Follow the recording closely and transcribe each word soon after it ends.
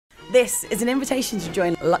This is an invitation to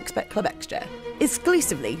join Luxbet Club Extra,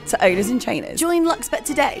 exclusively to owners and trainers. Join Luxbet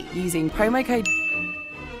today using promo code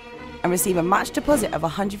and receive a match deposit of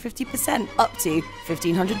 150% up to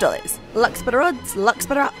 $1,500. Luxbetter odds,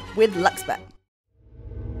 Luxbetter app with Luxbet.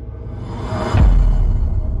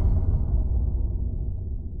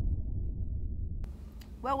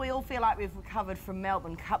 Well, we all feel like we've recovered from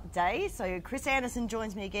Melbourne Cup Day, so Chris Anderson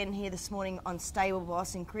joins me again here this morning on Stable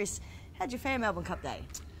Boss. And Chris, how'd you fare Melbourne Cup Day?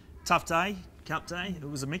 Tough day, Cup Day. It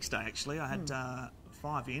was a mixed day actually. I had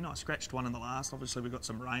 5 in. I scratched one in the last. Obviously we got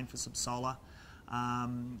some rain for some solar.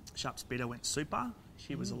 Sharp's Bitter went super.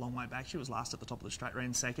 She was a long way back. She was last at the top of the straight,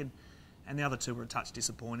 ran second. And the other two were a touch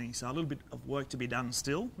disappointing. So a little bit of work to be done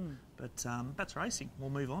still, but that's racing.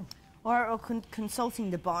 We'll move on. All right, well,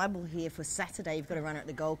 consulting the Bible here for Saturday, you've got a runner at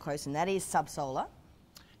the Gold Coast, and that is Subsolar.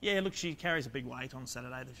 Yeah, look, she carries a big weight on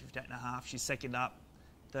Saturday, the 58.5. She's second up,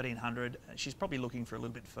 1,300. She's probably looking for a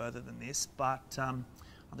little bit further than this, but I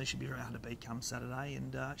think she'll be around to beat come Saturday,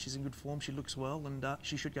 and she's in good form. She looks well, and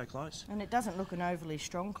she should go close. And it doesn't look an overly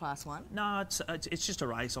strong Class 1. No, it's just a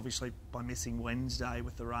race, obviously, by missing Wednesday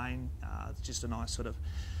with the rain. It's just a nice sort of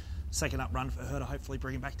second up run for her to hopefully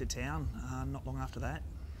bring him back to town not long after that.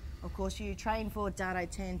 Of course, you train for Dardo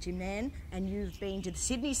Tan Jimnan, and you've been to the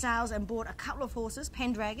Sydney sales and bought a couple of horses,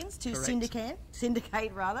 Pendragons, to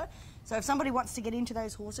Syndicate rather. So if somebody wants to get into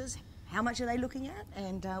those horses, how much are they looking at,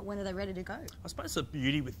 and when are they ready to go? I suppose the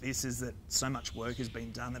beauty with this is that so much work has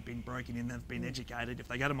been done, they've been broken in, they've been educated. If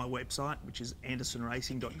they go to my website, which is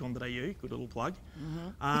andersonracing.com.au, good little plug,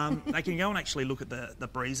 they can go and actually look at the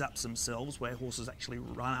breeze ups themselves, where horses actually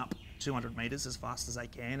run up 200 metres as fast as they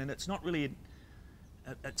can, and it's not really...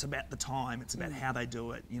 It's about the time, it's about how they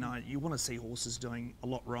do it. You know, you want to see horses doing a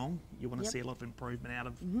lot wrong. You want to see a lot of improvement out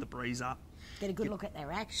of the breeze up. Get a good look at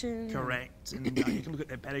their action. Correct. And you can look at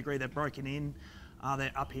their pedigree. They're broken in.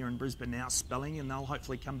 They're up here in Brisbane now spelling, and they'll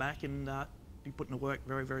hopefully come back and be putting to work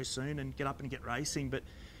very, very soon and get up and get racing. But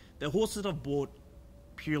they're horses that I've bought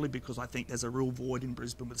purely because I think there's a real void in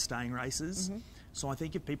Brisbane with staying races. So I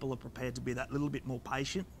think if people are prepared to be that little bit more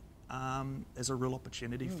patient, there's a real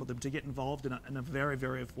opportunity for them to get involved in a very,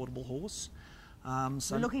 very affordable horse.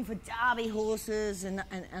 So we're looking for Derby horses and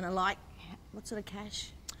alike. What sort of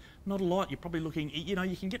cash? Not a lot. You're probably looking, you know,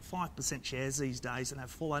 you can get 5% shares these days and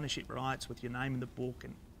have full ownership rights with your name in the book,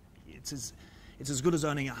 and it's as good as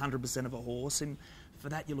owning 100% of a horse. And for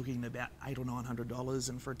that, you're looking at about $800 or $900,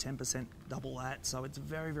 and for a 10%, double that. So it's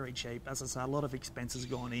very, very cheap. As I say, a lot of expenses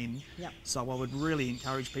gone in. So I would really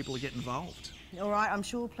encourage people to get involved. All right, I'm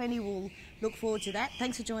sure plenty will look forward to that.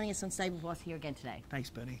 Thanks for joining us on Stable Boss here again today. Thanks,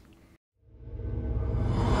 Bernie.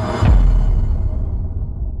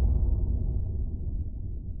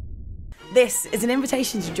 This is an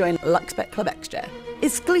invitation to join Luxbet Club Extra,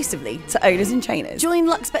 exclusively to owners and trainers. Join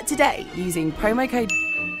Luxbet today using promo code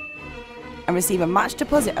and receive a match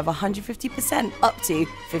deposit of 150% up to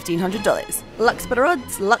 $1,500. Luxbetter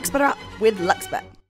odds, Luxbetter app with Luxbet.